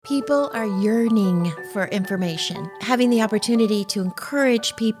People are yearning for information. Having the opportunity to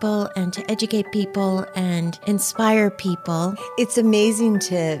encourage people and to educate people and inspire people. It's amazing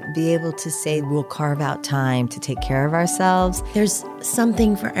to be able to say we'll carve out time to take care of ourselves. There's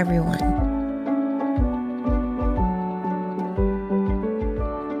something for everyone.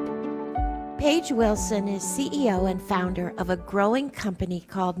 Paige Wilson is CEO and founder of a growing company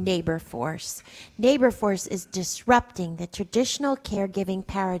called Naborforce. Naborforce is disrupting the traditional caregiving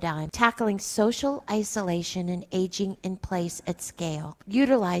paradigm, tackling social isolation and aging in place at scale.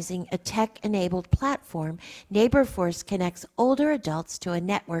 Utilizing a tech-enabled platform, Naborforce connects older adults to a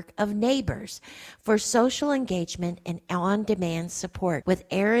network of neighbors for social engagement and on-demand support with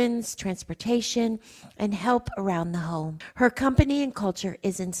errands, transportation, and help around the home. Her company and culture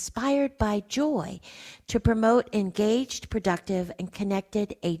is inspired by joy to promote engaged, productive, and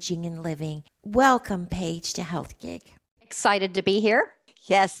connected aging and living. Welcome, Paige, to Health Gig. Excited to be here.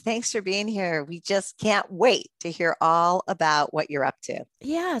 Yes, thanks for being here. We just can't wait to hear all about what you're up to.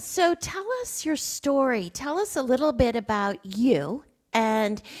 Yeah, so tell us your story. Tell us a little bit about you.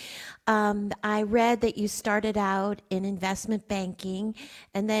 And I read that you started out in investment banking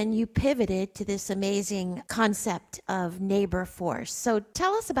and then you pivoted to this amazing concept of Naborforce. So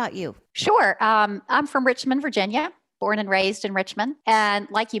tell us about you. Sure. I'm from Richmond, Virginia, born and raised in Richmond. And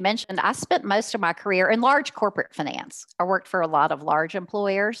like you mentioned, I spent most of my career in large corporate finance. I worked for a lot of large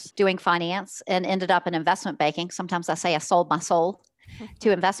employers doing finance and ended up in investment banking. Sometimes I say I sold my soul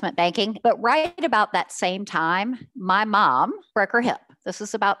to investment banking. But right about that same time, my mom broke her hip. This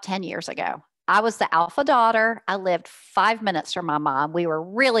is about 10 years ago. I was the alpha daughter. I lived 5 minutes from my mom. We were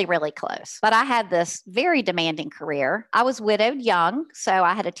really, really close. But I had this very demanding career. I was widowed young, so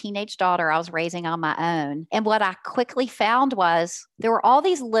I had a teenage daughter I was raising on my own. And what I quickly found was there were all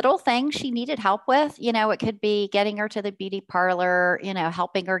these little things she needed help with. You know, it could be getting her to the beauty parlor, you know,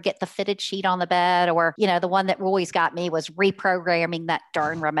 helping her get the fitted sheet on the bed, or, you know, the one that always got me was reprogramming that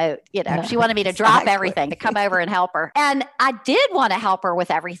darn remote. You know, she wanted me to drop everything to come over and help her. And I did want to help her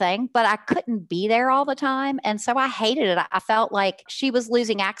with everything, but I couldn't be there all the time. And so I hated it. I felt like she was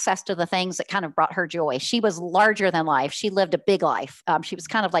losing access to the things that kind of brought her joy. She was larger than life. She lived a big life. She was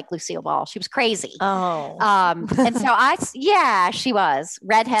kind of like Lucille Ball. She was crazy. Oh. And so she was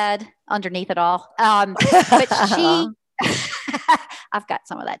redhead underneath it all. But she, I've got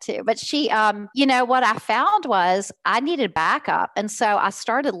some of that too. But she, you know, what I found was I needed backup. And so I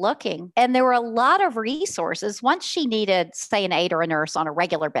started looking, and there were a lot of resources. Once she needed, say, an aide or a nurse on a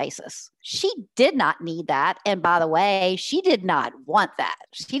regular basis, she did not need that. And by the way, she did not want that.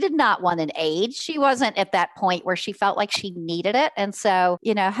 She did not want an aide. She wasn't at that point where she felt like she needed it. And so,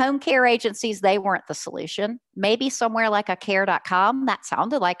 you know, home care agencies, they weren't the solution. Maybe somewhere like a care.com, that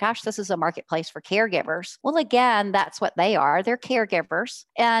sounded like, gosh, this is a marketplace for caregivers. Well, again, that's what they are. They're caregivers.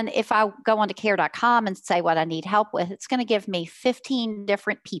 And if I go onto care.com and say what I need help with, it's going to give me 15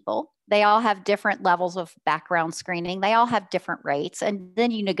 different people. They all have different levels of background screening. They all have different rates. And then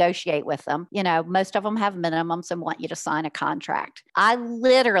you negotiate with them. You know, most of them have minimums and want you to sign a contract. I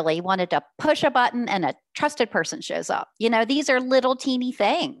literally wanted to push a button and a trusted person shows up. You know, these are little teeny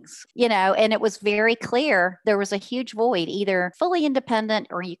things, you know, and it was very clear there was a huge void, either fully independent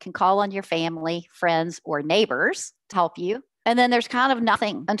or you can call on your family, friends, or neighbors to help you. And then there's kind of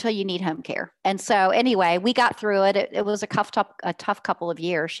nothing until you need home care. And so anyway, we got through it. It was a tough couple of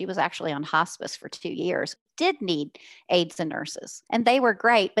years. She was actually on hospice for 2 years. Did need aides and nurses, and they were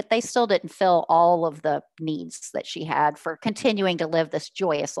great, but they still didn't fill all of the needs that she had for continuing to live this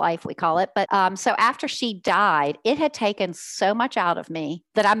joyous life, we call it. But so after she died, it had taken so much out of me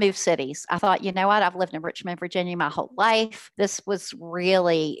that I moved cities. I thought, you know what? I've lived in Richmond, Virginia my whole life.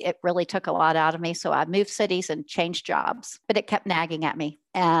 It really took a lot out of me. So I moved cities and changed jobs, but it kept nagging at me.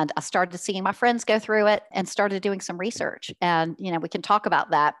 And I started seeing my friends go through it and started doing some research. And, you know, we can talk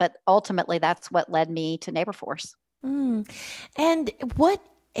about that, but ultimately that's what led me to Naborforce. And what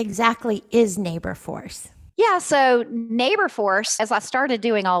exactly is Naborforce? Yeah, so Naborforce, as I started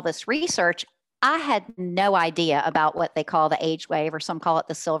doing all this research, I had no idea about what they call the age wave, or some call it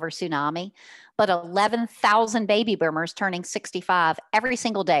the silver tsunami, but 11,000 baby boomers turning 65 every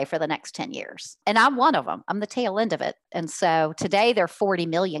single day for the next 10 years. And I'm one of them. I'm the tail end of it. And so today there are 40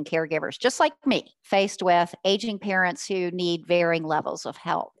 million caregivers, just like me, faced with aging parents who need varying levels of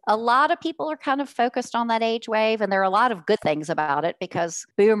help. A lot of people are kind of focused on that age wave, and there are a lot of good things about it because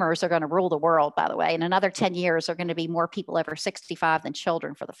boomers are going to rule the world, by the way. In another 10 years, there are going to be more people over 65 than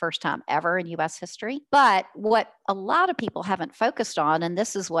children for the first time ever in U.S. history. But what a lot of people haven't focused on, and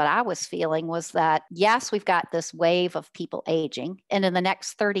this is what I was feeling, was was that, yes, we've got this wave of people aging. And in the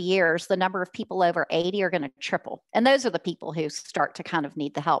next 30 years, the number of people over 80 are going to triple. And those are the people who start to kind of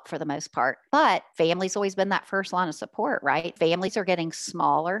need the help for the most part. But family's always been that first line of support, right? Families are getting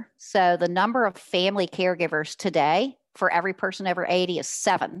smaller. So the number of family caregivers today for every person over 80 is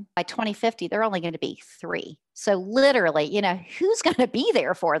 7. By 2050, they're only going to be 3. So literally, who's going to be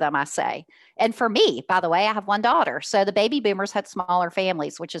there for them, I say. And for me, by the way, I have one daughter. So the baby boomers had smaller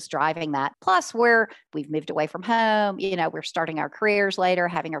families, which is driving that. Plus, we've moved away from home. We're starting our careers later,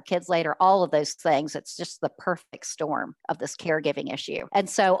 having our kids later, all of those things. It's just the perfect storm of this caregiving issue. And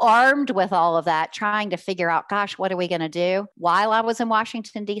so armed with all of that, trying to figure out, gosh, what are we going to do? While I was in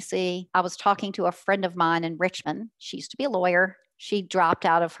Washington, D.C., I was talking to a friend of mine in Richmond. She used to be a lawyer. She dropped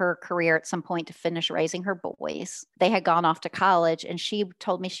out of her career at some point to finish raising her boys. They had gone off to college, and she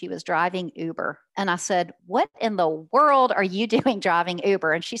told me she was driving Uber. And I said, what in the world are you doing driving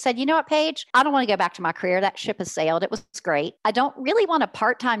Uber? And she said, you know what, Paige? I don't want to go back to my career. That ship has sailed. It was great. I don't really want a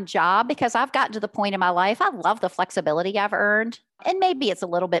part-time job because I've gotten to the point in my life. I love the flexibility I've earned. And maybe it's a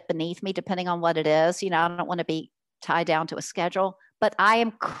little bit beneath me, depending on what it is. I don't want to be tied down to a schedule, but I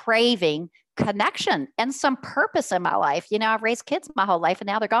am craving connection and some purpose in my life. I've raised kids my whole life and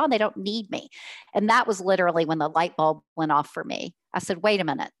now they're gone. They don't need me. And that was literally when the light bulb went off for me. I said, wait a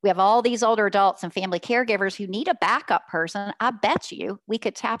minute. We have all these older adults and family caregivers who need a backup person. I bet you we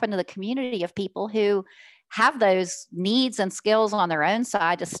could tap into the community of people who have those needs and skills on their own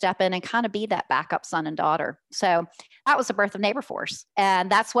side to step in and kind of be that backup son and daughter. So that was the birth of Naborforce. And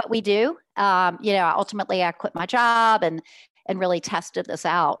that's what we do. Ultimately I quit my job and really tested this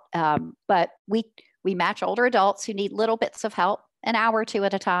out. But we match older adults who need little bits of help, an hour or two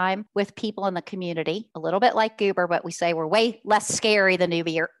at a time, with people in the community, a little bit like Uber, but we say we're way less scary than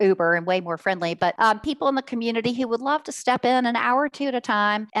Uber and way more friendly. But people in the community who would love to step in an hour or two at a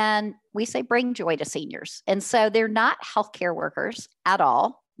time. And we say bring joy to seniors. And so they're not healthcare workers at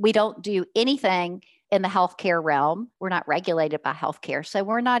all. We don't do anything in the healthcare realm. We're not regulated by healthcare. So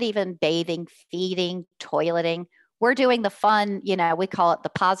we're not even bathing, feeding, toileting. We're doing the fun, we call it the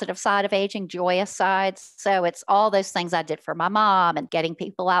positive side of aging, joyous sides. So it's all those things I did for my mom and getting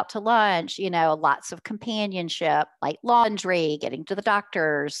people out to lunch, lots of companionship, like laundry, getting to the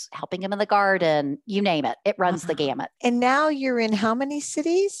doctors, helping them in the garden, you name it. It runs the gamut. And now you're in how many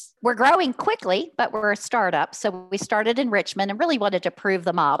cities? We're growing quickly, but we're a startup. So we started in Richmond and really wanted to prove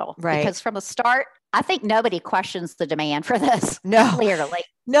the model. Right. Because from the start, I think nobody questions the demand for this. No. Clearly.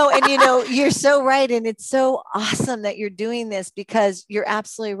 No. And you're so right. And it's so awesome that you're doing this because you're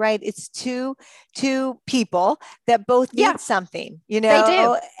absolutely right. It's two people that both need something, They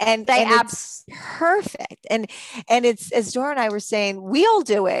do. And it's perfect. And it's, as Dora and I were saying, we'll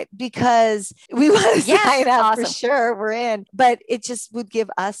do it because we want to sign up for sure. We're in, but it just would give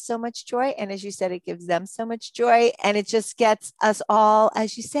us so much joy. And as you said, it gives them so much joy, and it just gets us all,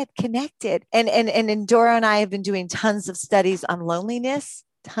 as you said, connected. And Dora and I have been doing tons of studies on loneliness.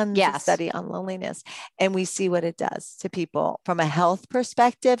 Of study on loneliness, and we see what it does to people from a health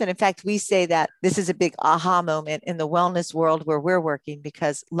perspective. And in fact, we say that this is a big aha moment in the wellness world where we're working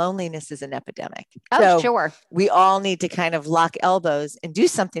because loneliness is an epidemic. Oh, so sure. We all need to kind of lock elbows and do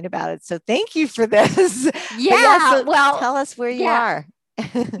something about it. So thank you for this. Yeah. Well, tell us where you are.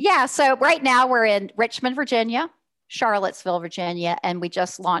 So right now we're in Richmond, Virginia, Charlottesville, Virginia, and we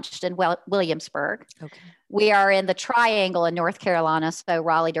just launched in Williamsburg. Okay. We are in the Triangle in North Carolina, so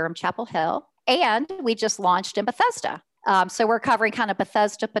Raleigh, Durham, Chapel Hill, and we just launched in Bethesda. So we're covering kind of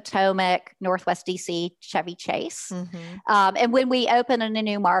Bethesda, Potomac, Northwest DC, Chevy Chase. Mm-hmm. And when we open in a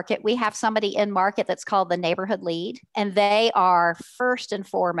new market, we have somebody in market that's called the neighborhood lead. And they are first and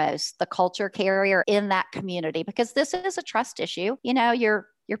foremost the culture carrier in that community, because this is a trust issue.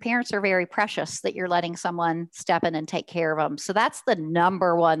 Your parents are very precious that you're letting someone step in and take care of them. So that's the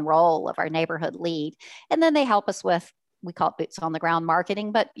number one role of our neighborhood lead. And then they help us with, we call it boots on the ground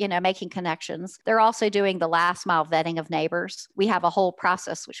marketing, but making connections. They're also doing the last mile vetting of neighbors. We have a whole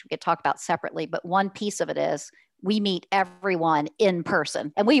process, which we could talk about separately, but one piece of it is we meet everyone in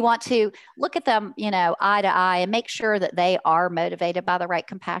person, and we want to look at them, eye to eye, and make sure that they are motivated by the right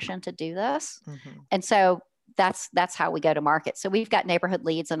compassion to do this. Mm-hmm. And so that's how we go to market. So we've got neighborhood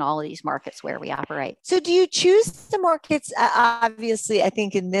leads in all of these markets where we operate. So do you choose the markets? Obviously, I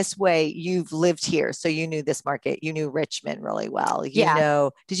think in this way, you've lived here. So you knew this market, you knew Richmond really well. Did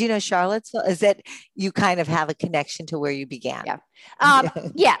you know Charlottesville? Is that you kind of have a connection to where you began?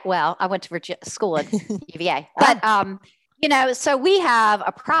 Yeah. Well, I went to school at UVA, but So we have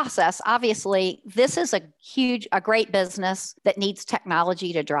a process. Obviously, this is a great business that needs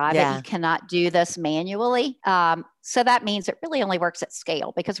technology to drive it. You cannot do this manually. So that means it really only works at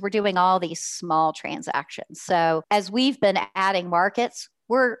scale because we're doing all these small transactions. So as we've been adding markets,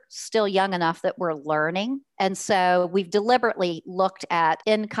 we're still young enough that we're learning. And so we've deliberately looked at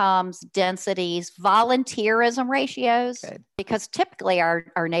incomes, densities, volunteerism ratios, because typically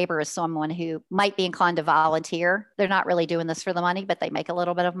our neighbor is someone who might be inclined to volunteer. They're not really doing this for the money, but they make a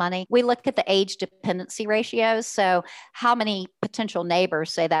little bit of money. We look at the age dependency ratios. So how many potential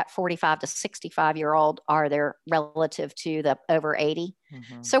neighbors, say that 45 to 65-year-old, are there relative to the over 80?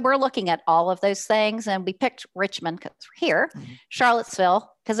 Mm-hmm. So we're looking at all of those things. And we picked Richmond because we're here,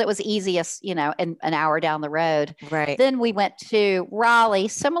 Charlottesville, because it was easiest, in an hour down the road. Right. Then we went to Raleigh,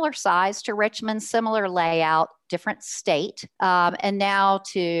 similar size to Richmond, similar layout, different state. And now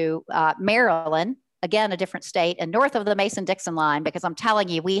to Maryland, again, a different state, and north of the Mason-Dixon line, because I'm telling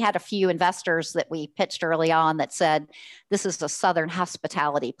you, we had a few investors that we pitched early on that said, this is a Southern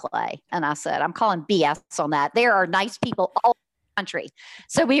hospitality play. And I said, I'm calling BS on that. There are nice people all over the country.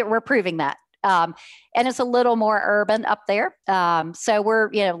 So we're proving that. And it's a little more urban up there. So we're,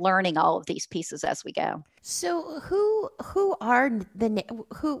 learning all of these pieces as we go. So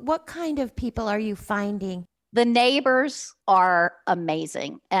what kind of people are you finding? The neighbors are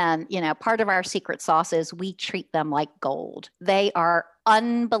amazing. And, part of our secret sauce is we treat them like gold. They are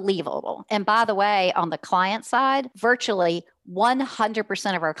unbelievable. And by the way, on the client side, virtually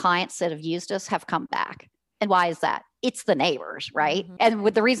 100% of our clients that have used us have come back. And why is that? It's the neighbors, right? Mm-hmm. And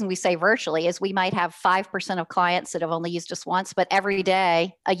with the reason we say virtually is we might have 5% of clients that have only used us once, but every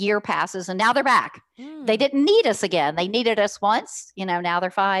day a year passes and now they're back. They didn't need us again. They needed us once, now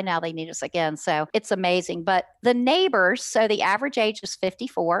they're fine. Now they need us again. So it's amazing. But the neighbors, so the average age is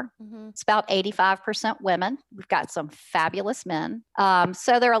 54. Mm-hmm. It's about 85% women. We've got some fabulous men.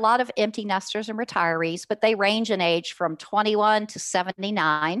 So there are a lot of empty nesters and retirees, but they range in age from 21 to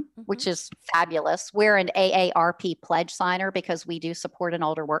 79, which is fabulous. We're an AARP pledge signer because we do support an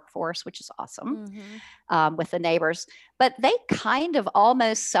older workforce, which is awesome with the neighbors. But they kind of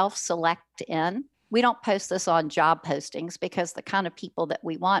almost self-select in. We don't post this on job postings because the kind of people that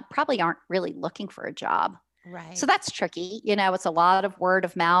we want probably aren't really looking for a job. Right. So that's tricky. It's a lot of word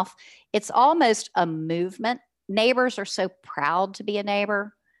of mouth. It's almost a movement. Neighbors are so proud to be a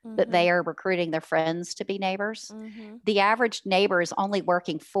neighbor that they are recruiting their friends to be neighbors. The average neighbor is only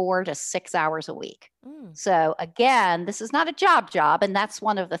working 4 to 6 hours a week. So again, this is not a job. And that's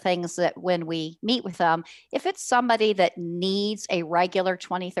one of the things that when we meet with them, if it's somebody that needs a regular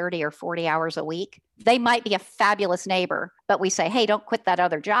 20, 30, or 40 hours a week, they might be a fabulous neighbor. But we say, hey, don't quit that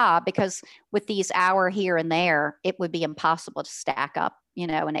other job because with these hour here and there, it would be impossible to stack up an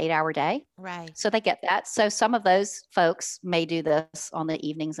 8-hour day. Right. So they get that. So some of those folks may do this on the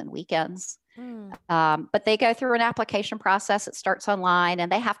evenings and weekends. But they go through an application process. It starts online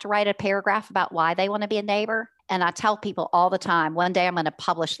and they have to write a paragraph about why they want to be a neighbor. And I tell people all the time, one day I'm going to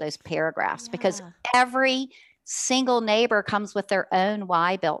publish those paragraphs because every single neighbor comes with their own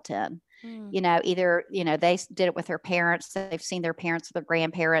why built in. Either, they did it with their parents. They've seen their parents or their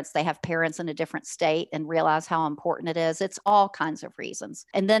grandparents. They have parents in a different state and realize how important it is. It's all kinds of reasons.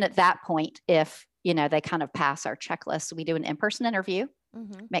 And then at that point, if, they kind of pass our checklist, we do an in-person interview,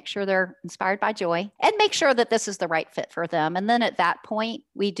 make sure they're inspired by joy and make sure that this is the right fit for them. And then at that point,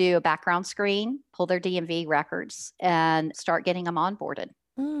 we do a background screen, pull their DMV records and start getting them onboarded.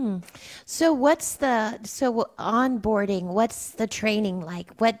 So onboarding, what's the training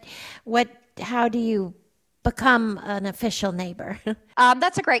like? How do you become an official neighbor?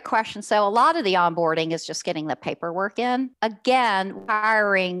 That's a great question. So a lot of the onboarding is just getting the paperwork in. Again,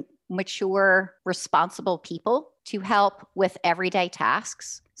 hiring mature, responsible people to help with everyday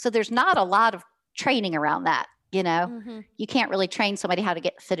tasks. So there's not a lot of training around that. You can't really train somebody how to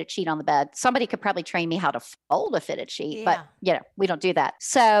get a fitted sheet on the bed. Somebody could probably train me how to fold a fitted sheet, but we don't do that.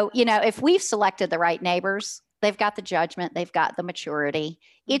 So, if we've selected the right neighbors, they've got the judgment, they've got the maturity.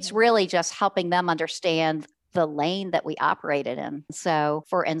 It's really just helping them understand the lane that we operated in. So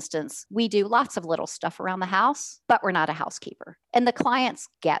for instance, we do lots of little stuff around the house, but we're not a housekeeper. And the clients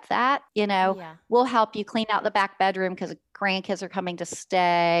get that, we'll help you clean out the back bedroom because grandkids are coming to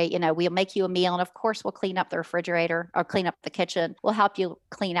stay. We'll make you a meal. And of course, we'll clean up the refrigerator or clean up the kitchen. We'll help you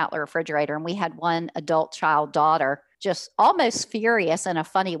clean out the refrigerator. And we had one adult child daughter just almost furious in a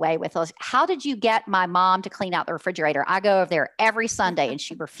funny way with us. How did you get my mom to clean out the refrigerator? I go over there every Sunday and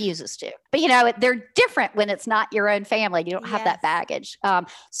she refuses to. But they're different when it's not your own family. You don't have that baggage.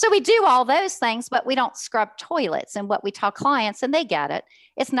 So we do all those things, but we don't scrub toilets. And what we tell clients, and they get it,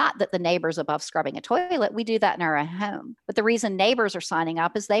 It's not that the neighbor's above scrubbing a toilet. We do that in our own home. But the reason neighbors are signing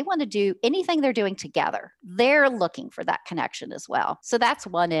up is they want to do anything they're doing together. They're looking for that connection as well. So that's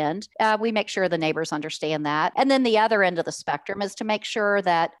one end. We make sure the neighbors understand that. And then the other end of the spectrum is to make sure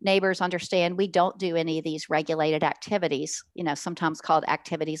that neighbors understand we don't do any of these regulated activities, sometimes called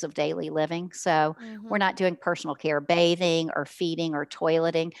activities of daily living. So we're not doing personal care, bathing or feeding or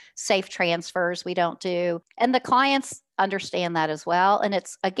toileting, safe transfers we don't do. And the clients understand that as well. And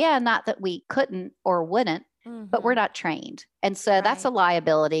it's, again, not that we couldn't or wouldn't, but we're not trained. And so that's a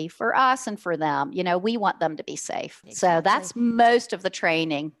liability for us and for them. We want them to be safe. Exactly. So that's most of the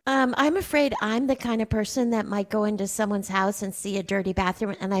training. I'm afraid I'm the kind of person that might go into someone's house and see a dirty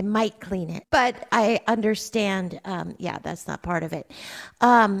bathroom and I might clean it. But I understand, that's not part of it.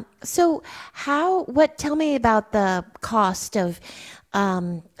 So tell me about the cost of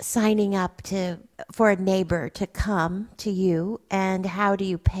signing up for a neighbor to come to you, and how do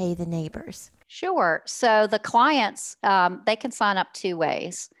you pay the neighbors? Sure. So the clients, they can sign up two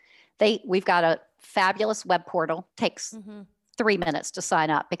ways. We've got a fabulous web portal. Takes 3 minutes to sign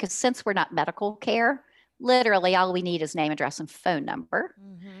up, because since we're not medical care, literally all we need is name, address, and phone number.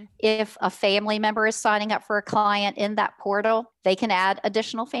 If a family member is signing up for a client in that portal, they can add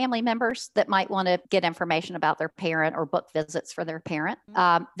additional family members that might want to get information about their parent or book visits for their parent.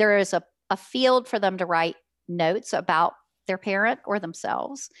 There is a field for them to write notes about their parent or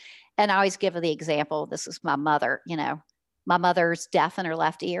themselves. And I always give the example, this is my mother, my mother's deaf in her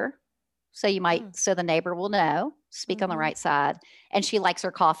left ear. So so the neighbor will know, speak on the right side. And she likes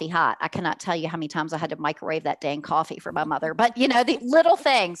her coffee hot. I cannot tell you how many times I had to microwave that dang coffee for my mother. But, the little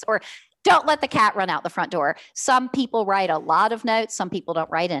things, or don't let the cat run out the front door. Some people write a lot of notes. Some people don't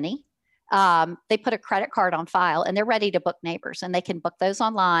write any. They put a credit card on file and they're ready to book neighbors, and they can book those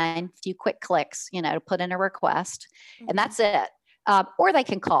online, a few quick clicks, to put in a request, and that's it. Or they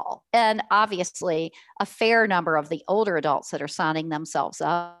can call. And obviously, a fair number of the older adults that are signing themselves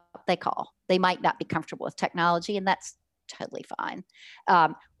up, they call. They might not be comfortable with technology, and that's totally fine.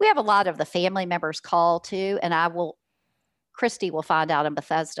 We have a lot of the family members call too, and Christy will find out in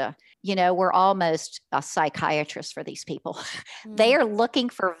Bethesda, we're almost a psychiatrist for these people. They are looking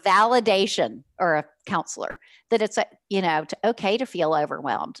for validation, or a counselor, that it's, okay to feel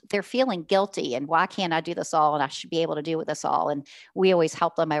overwhelmed. They're feeling guilty, and why can't I do this all? And I should be able to do this all. And we always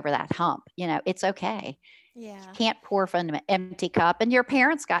help them over that hump. It's okay. Yeah. You can't pour from an empty cup. And your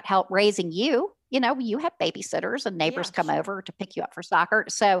parents got help raising you. You have babysitters and neighbors come over to pick you up for soccer.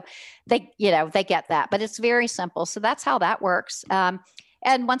 So they get that, but it's very simple. So that's how that works.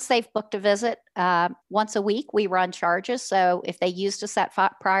 And once they've booked a visit, once a week, we run charges. So if they used us that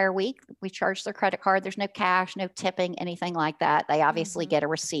prior week, we charge their credit card. There's no cash, no tipping, anything like that. They obviously get a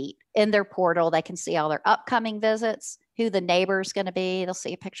receipt. In their portal, they can see all their upcoming visits, who the neighbor's going to be. They'll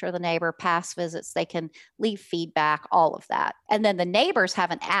see a picture of the neighbor, past visits. They can leave feedback, all of that. And then the neighbors have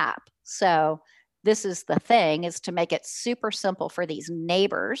an app. So this is the thing, is to make it super simple for these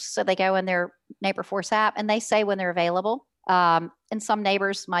neighbors. So they go in their Naborforce app and they say when they're available. And some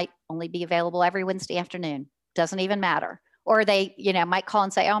neighbors might only be available every Wednesday afternoon. Doesn't even matter. Or they, might call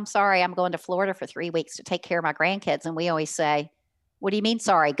and say, oh, I'm sorry, I'm going to Florida for 3 weeks to take care of my grandkids. And we always say, what do you mean,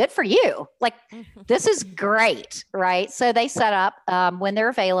 sorry? Good for you. Like, this is great, right? So they set up when they're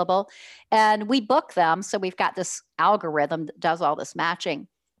available, and we book them. So we've got this algorithm that does all this matching.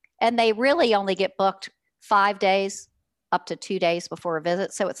 And they really only get booked 5 days up to 2 days before a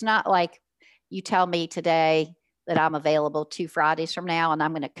visit. So it's not like you tell me today that I'm available 2 Fridays from now and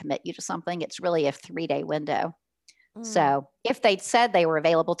I'm going to commit you to something. It's really a 3-day window. So if they'd said they were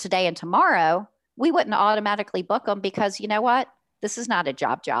available today and tomorrow, we wouldn't automatically book them, because you know what? This is not a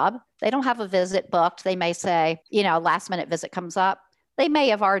job. They don't have a visit booked. They may say, a last minute visit comes up. They may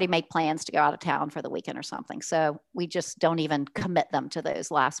have already made plans to go out of town for the weekend or something. So we just don't even commit them to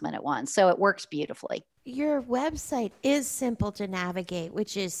those last minute ones. So it works beautifully. Your website is simple to navigate,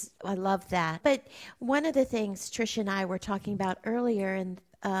 I love that. But one of the things Trish and I were talking about earlier,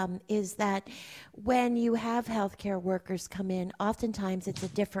 is that when you have healthcare workers come in, oftentimes it's a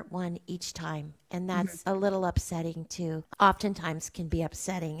different one each time. And that's a little upsetting too. Oftentimes can be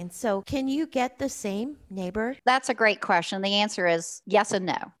upsetting. And so can you get the same neighbor? That's a great question. The answer is yes and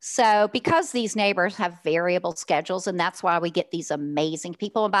no. So because these neighbors have variable schedules, and that's why we get these amazing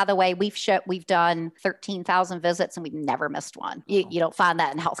people. And by the way, we've done 13,000 visits and we've never missed one. You don't find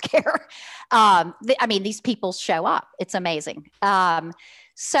that in healthcare. These people show up. It's amazing.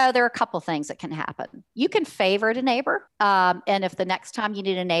 So there are a couple things that can happen. You can favorite a neighbor. And if the next time you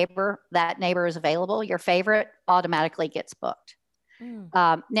need a neighbor, that neighbor is available, your favorite automatically gets booked.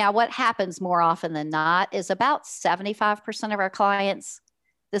 Now, what happens more often than not is about 75% of our clients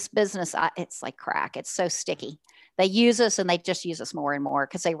this business, it's like crack. It's so sticky. They use us and they just use us more and more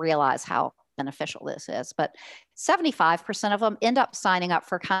because they realize how beneficial this is. But 75% of them end up signing up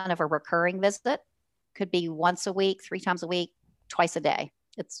for kind of a recurring visit. Could be once a week, 3 times a week, twice a day.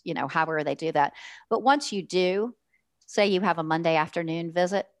 It's, however they do that. But once you do, say you have a Monday afternoon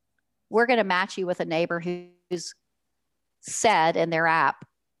visit, we're going to match you with a neighbor who's said in their app,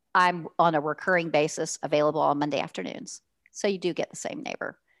 I'm on a recurring basis available on Monday afternoons. So you do get the same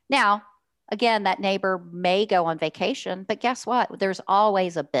neighbor. Now, again, that neighbor may go on vacation, but guess what? There's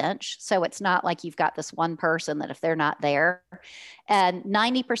always a bench. So it's not like you've got this one person that if they're not there, and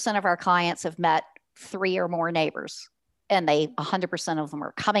 90% of our clients have met 3 or more neighbors, and 100% of them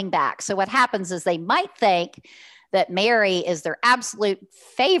are coming back. So what happens is they might think that Mary is their absolute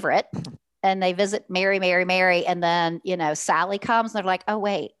favorite, and they visit Mary, and then, Sally comes and they're like, oh,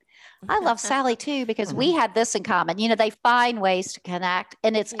 wait, I love Sally too, because we had this in common. They find ways to connect,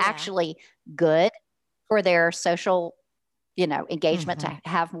 and it's actually good for their social, engagement to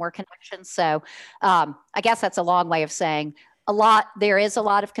have more connections. So I guess that's a long way of saying there is a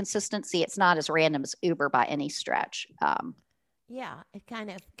lot of consistency. It's not as random as Uber by any stretch. It kind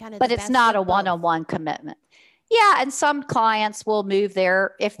of, but it's not a one-on-one commitment. Yeah. And some clients will move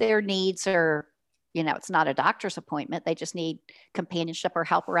there if their needs are, it's not a doctor's appointment. They just need companionship or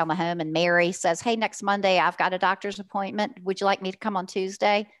help around the home. And Mary says, hey, next Monday, I've got a doctor's appointment. Would you like me to come on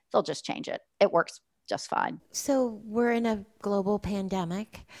Tuesday? They'll just change it. It works just fine. So we're in a global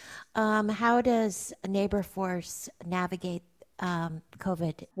pandemic. How does Naborforce navigate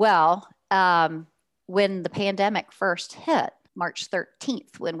COVID? Well, when the pandemic first hit, March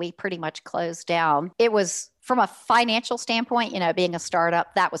 13th, when we pretty much closed down, it was, from a financial standpoint, being a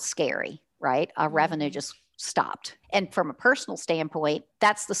startup, that was scary, right? Our revenue just stopped. And from a personal standpoint,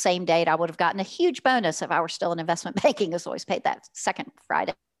 that's the same date I would have gotten a huge bonus if I were still in investment banking. As always paid that second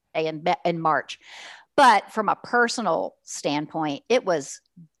Friday in March. But from a personal standpoint, it was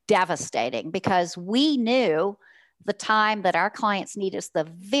devastating because we knew the time that our clients need us the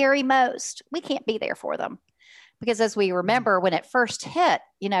very most, we can't be there for them. Because as we remember, when it first hit,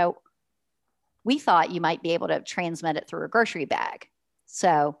 we thought you might be able to transmit it through a grocery bag.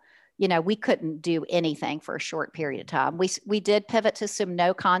 So, we couldn't do anything for a short period of time. We did pivot to some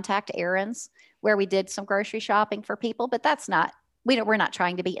no contact errands where we did some grocery shopping for people, but that's not, we're not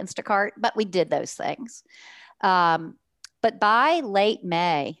trying to be Instacart, but we did those things. But by late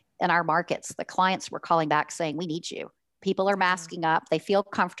May in our markets, the clients were calling back saying, we need you. People are masking up. They feel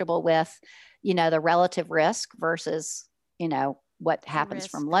comfortable with, the relative risk versus, what happens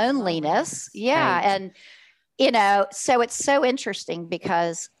from loneliness. Yeah. Right. And, so it's so interesting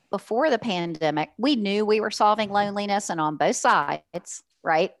because before the pandemic, we knew we were solving loneliness and on both sides,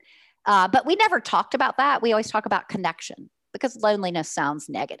 right? But we never talked about that. We always talk about connection because loneliness sounds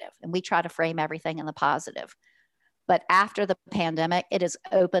negative and we try to frame everything in the positive. But after the pandemic, it has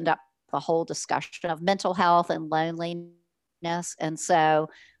opened up the whole discussion of mental health and loneliness. And so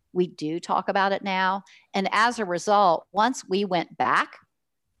we do talk about it now. And as a result, once we went back,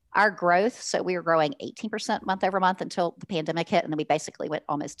 our growth, so we were growing 18% month over month until the pandemic hit, and then we basically went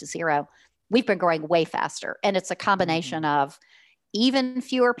almost to zero. We've been growing way faster. And it's a combination of even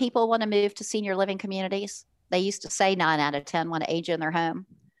fewer people want to move to senior living communities. They used to say 9 out of 10 want to age in their home.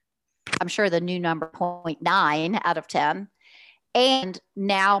 I'm sure the new number 0.9 out of 10. And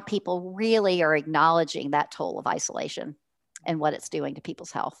now people really are acknowledging that toll of isolation and what it's doing to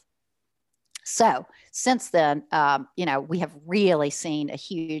people's health. So since then, we have really seen a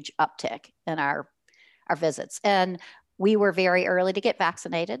huge uptick in our visits. And we were very early to get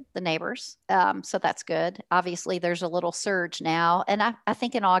vaccinated, the neighbors. So that's good. Obviously, there's a little surge now. And I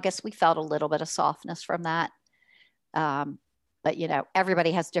think in August, we felt a little bit of softness from that. But,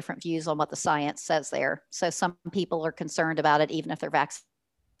 everybody has different views on what the science says there. So some people are concerned about it, even if they're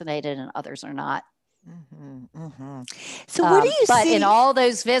vaccinated, and others are not. So what do you see? But in all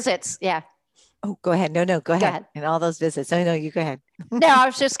those visits, yeah. Oh, go ahead. No, go ahead. In all those visits. No, you go ahead. No, I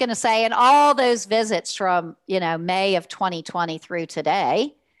was just going to say, in all those visits from, May of 2020 through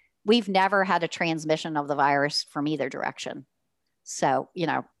today, we've never had a transmission of the virus from either direction. So,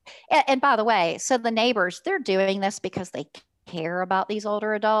 and by the way, so the neighbors, they're doing this because they care about these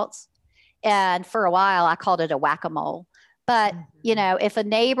older adults. And for a while, I called it a whack-a-mole. But, if a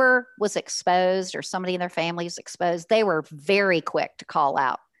neighbor was exposed or somebody in their family is exposed, they were very quick to call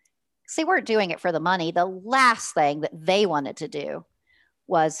out. They weren't doing it for the money. The last thing that they wanted to do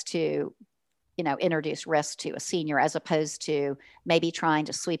was to, introduce risk to a senior, as opposed to maybe trying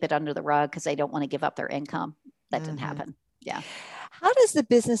to sweep it under the rug because they don't want to give up their income. That didn't happen. Yeah. How does the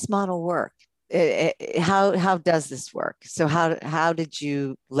business model work? How does this work? So how did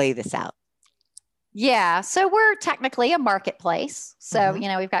you lay this out? Yeah. So we're technically a marketplace. So,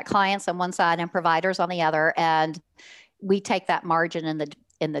 we've got clients on one side and providers on the other, and we take that margin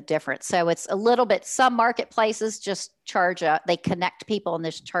in the difference. So it's a little bit, some marketplaces just they connect people and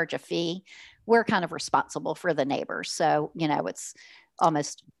just charge a fee. We're kind of responsible for the neighbors. So, it's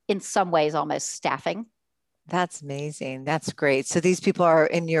almost, in some ways, almost staffing. That's amazing. That's great. So these people are,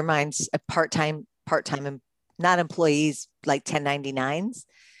 in your minds, a part-time, not employees, like 1099s.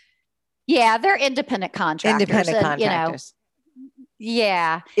 Yeah, they're independent contractors. Independent contractors.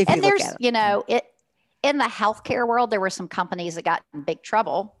 Yeah. If and you there's, look at it in the healthcare world, there were some companies that got in big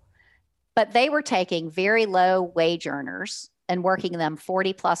trouble, but they were taking very low wage earners and working them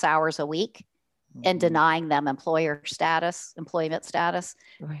 40 plus hours a week and denying them employment status.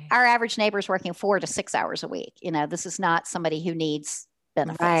 Right. Our average neighbor is working 4 to 6 hours a week. This is not somebody who needs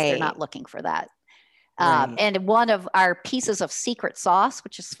benefits. Right. They're not looking for that. Right. And one of our pieces of secret sauce,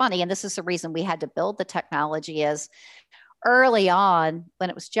 which is funny, and this is the reason we had to build the technology, is early on when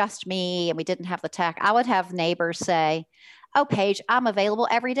it was just me and we didn't have the tech, I would have neighbors say, "Oh, Paige, I'm available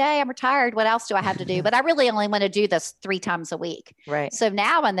every day. I'm retired. What else do I have to do? But I really only want to do this 3 times a week." Right. So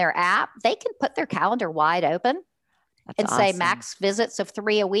now in their app, they can put their calendar wide open. That's and awesome. Say max visits of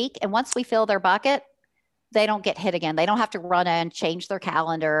 3 a week. And once we fill their bucket, they don't get hit again. They don't have to run in, change their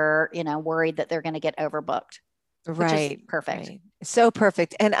calendar, worried that they're going to get overbooked. Right. Which is perfect. Right. So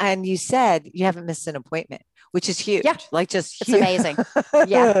perfect. And you said you haven't missed an appointment, which is huge. Yeah. Like just it's huge. Amazing.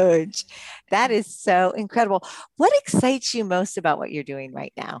 Yeah. That is so incredible. What excites you most about what you're doing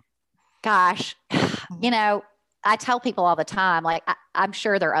right now? Gosh, I tell people all the time, like, I'm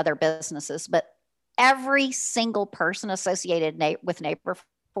sure there are other businesses, but every single person associated with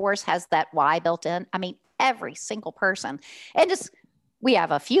Naborforce has that why built in. I mean, every single person. And we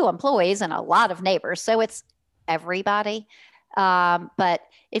have a few employees and a lot of neighbors. So it's everybody. But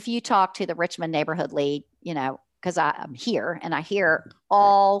if you talk to the Richmond neighborhood lead, because I'm here and I hear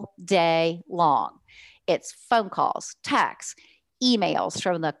all day long, it's phone calls, texts, emails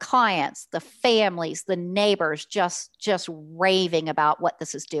from the clients, the families, the neighbors, just raving about what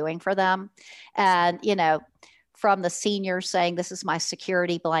this is doing for them. And, from the seniors saying, "This is my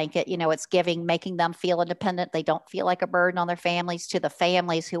security blanket," it's making them feel independent. They don't feel like a burden on their families, to the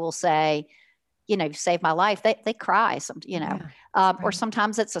families who will say, "You saved my life." They cry, right. Or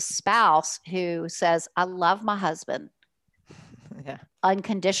sometimes it's a spouse who says, "I love my husband." Yeah.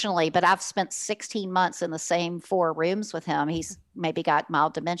 Unconditionally, but I've spent 16 months in the same 4 rooms with him. He's maybe got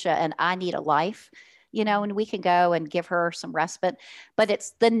mild dementia and I need a life, and we can go and give her some respite. But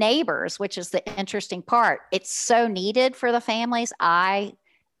it's the neighbors, which is the interesting part. It's so needed for the families.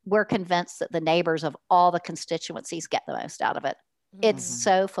 We're convinced that the neighbors of all the constituencies get the most out of it. It's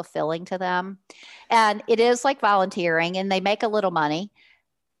so fulfilling to them. And it is like volunteering, and they make a little money.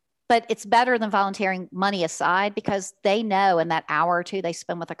 But it's better than volunteering, money aside, because they know in that hour or 2 they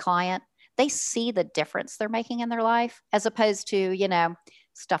spend with a client, they see the difference they're making in their life, as opposed to,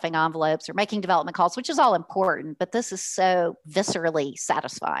 stuffing envelopes or making development calls, which is all important. But this is so viscerally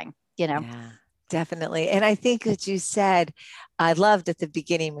satisfying, Yeah, definitely. And I think that you said, I loved at the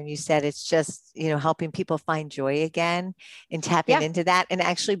beginning when you said it's just, helping people find joy again and tapping into that, and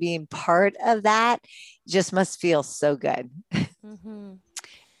actually being part of that just must feel so good. Mm-hmm.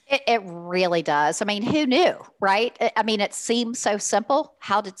 It really does. I mean, who knew, right? I mean, it seems so simple.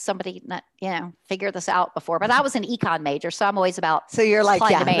 How did somebody not, figure this out before? But I was an econ major, so I'm always about so you're like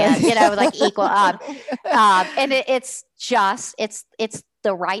demand, like equal. And it's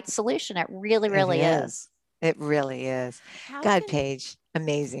the right solution. It really, really is. It really is. Paige,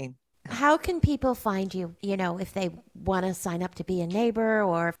 amazing. How can people find you? If they want to sign up to be a neighbor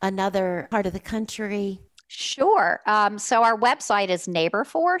or another part of the country. Sure. So our website is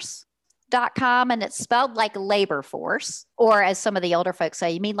Naborforce.com, and it's spelled like labor force, or as some of the older folks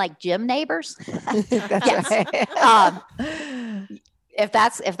say, "You mean like gym neighbors?" Yes. Right. If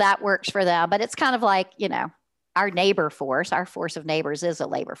that works for them, but it's kind of like, our neighbor force, our force of neighbors is a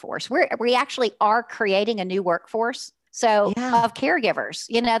labor force. We actually are creating a new workforce. So of caregivers,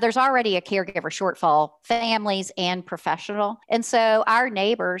 there's already a caregiver shortfall, families and professional. And so our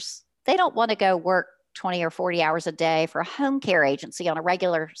neighbors, they don't want to go work 20 or 40 hours a day for a home care agency on a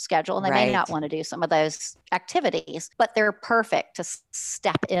regular schedule. And they may not want to do some of those activities, but they're perfect to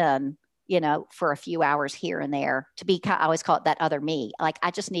step in, for a few hours here and there, to be, I always call it that other me. Like,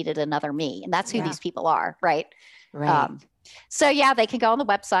 I just needed another me. And that's who these people are. Right. Right. So yeah, they can go on the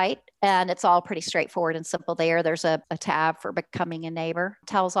website and it's all pretty straightforward and simple there. There's a tab for becoming a neighbor,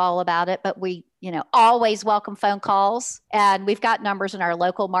 tells all about it, but we, always welcome phone calls, and we've got numbers in our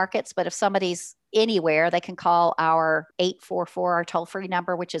local markets, but if somebody's anywhere, they can call our 844, our toll-free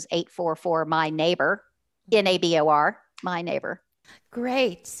number, which is 844 my neighbor, NABOR, my neighbor.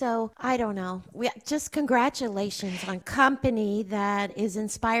 Great. So I don't know. Just congratulations on company that is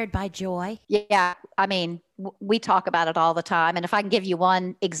inspired by joy. Yeah. I mean, we talk about it all the time. And if I can give you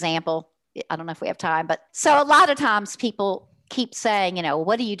one example, I don't know if we have time, but so a lot of times people keep saying,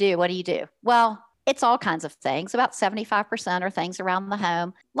 what do you do? What do you do? Well, it's all kinds of things. About 75% are things around the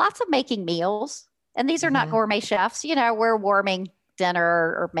home, lots of making meals. And these are not gourmet chefs. We're warming dinner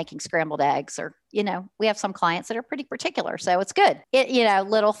or making scrambled eggs, or, we have some clients that are pretty particular. So it's good.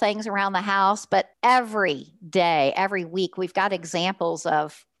 Little things around the house, but every day, every week, we've got examples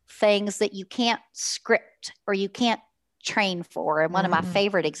of things that you can't script or you can't train for. And one of my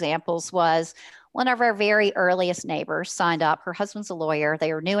favorite examples was one of our very earliest neighbors signed up. Her husband's a lawyer.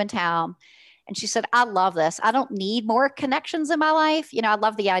 They were new in town. And she said, I love this. I don't need more connections in my life. I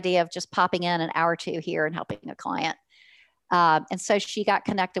love the idea of just popping in an hour or two here and helping a client. And so she got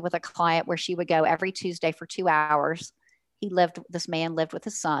connected with a client where she would go every Tuesday for 2 hours. This man lived with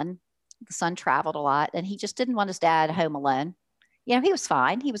his son. The son traveled a lot, and he just didn't want his dad home alone. He was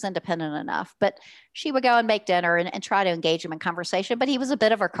fine. He was independent enough, but she would go and make dinner and try to engage him in conversation, but he was a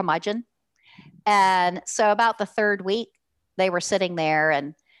bit of a curmudgeon. And so about the third week, they were sitting there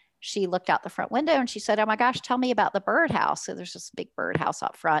and she looked out the front window and she said, oh my gosh, tell me about the birdhouse. So there's this big birdhouse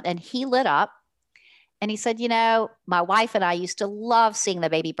out front, and he lit up. And he said, my wife and I used to love seeing the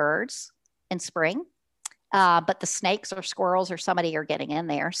baby birds in spring, but the snakes or squirrels or somebody are getting in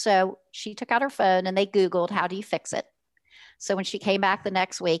there. So she took out her phone and they Googled, how do you fix it? So when she came back the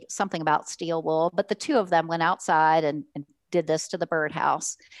next week, something about steel wool, but the two of them went outside and did this to the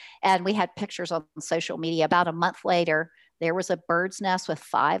birdhouse. And we had pictures on social media. About a month later, there was a bird's nest with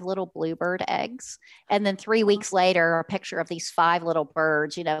 5 little bluebird eggs. And then 3 weeks later, a picture of these 5 little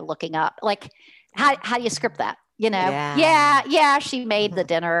birds, looking up. Like, how do you script that? Yeah. She made the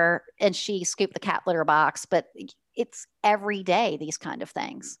dinner and she scooped the cat litter box, but it's every day, these kind of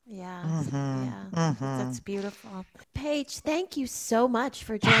things. Yeah. That's beautiful. Paige, thank you so much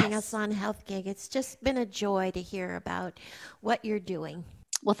for joining us on Health Gig. It's just been a joy to hear about what you're doing.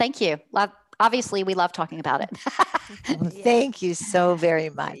 Well, thank you. Obviously, we love talking about it. Thank you so very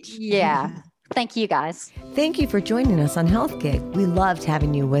much. Yeah. Thank you, guys. Thank you for joining us on Health Gig. We loved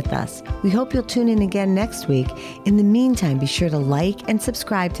having you with us. We hope you'll tune in again next week. In the meantime, be sure to like and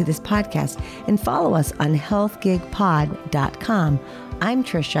subscribe to this podcast and follow us on healthgigpod.com. I'm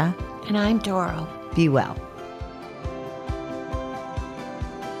Trisha. And I'm Doro. Be well.